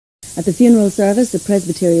At the funeral service, the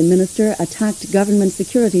Presbyterian minister attacked government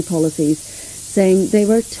security policies, saying they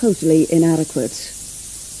were totally inadequate.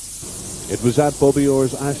 It was at Bobby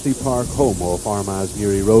Orr's Ashley Park home off Armagh's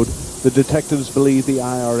Newry Road. The detectives believe the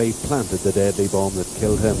IRA planted the deadly bomb that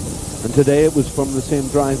killed him. And today it was from the same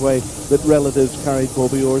driveway that relatives carried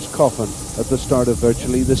Bobby Orr's coffin at the start of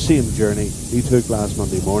virtually the same journey he took last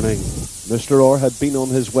Monday morning. Mr. Orr had been on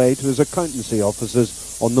his way to his accountancy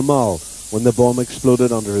offices on the Mall when the bomb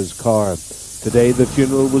exploded under his car. Today the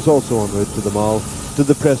funeral was also en route to the Mall, to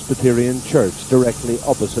the Presbyterian Church directly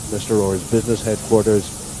opposite Mr. Orr's business headquarters.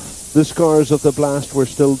 The scars of the blast were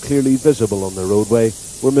still clearly visible on the roadway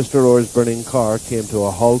where Mr. Orr's burning car came to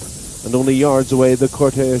a halt, and only yards away the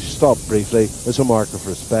cortege stopped briefly as a mark of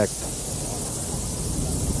respect.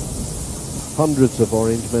 Hundreds of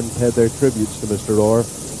Orangemen paid their tributes to Mr. Orr,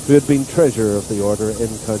 who had been Treasurer of the Order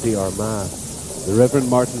in County Armagh. The Reverend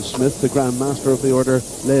Martin Smith, the Grand Master of the Order,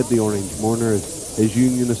 led the Orange mourners. His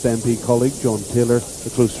Unionist MP colleague, John Taylor, a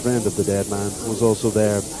close friend of the dead man, was also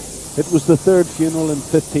there. It was the third funeral in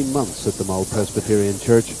 15 months at the Mull Presbyterian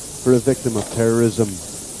Church for a victim of terrorism.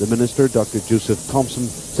 The minister, Dr. Joseph Thompson,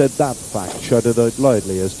 said that fact shouted out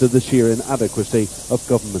loudly as to the sheer inadequacy of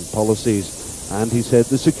government policies. And he said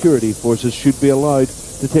the security forces should be allowed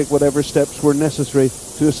to take whatever steps were necessary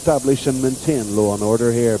to establish and maintain law and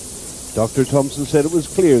order here. Dr. Thompson said it was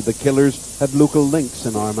clear the killers had local links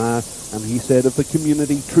in Armagh, and he said if the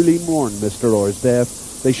community truly mourned Mr. Orr's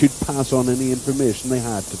death, they should pass on any information they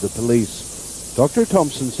had to the police. Dr.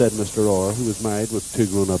 Thompson said Mr. Orr, who was married with 2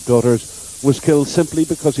 grown-up daughters, was killed simply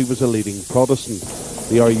because he was a leading Protestant.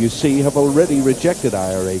 The RUC have already rejected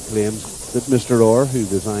IRA claims that Mr. Orr, who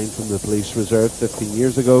resigned from the police reserve 15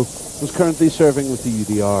 years ago, was currently serving with the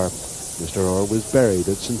UDR. Mr. Orr was buried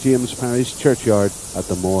at St James Parish Churchyard at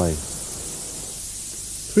the Moy.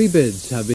 3 bids have been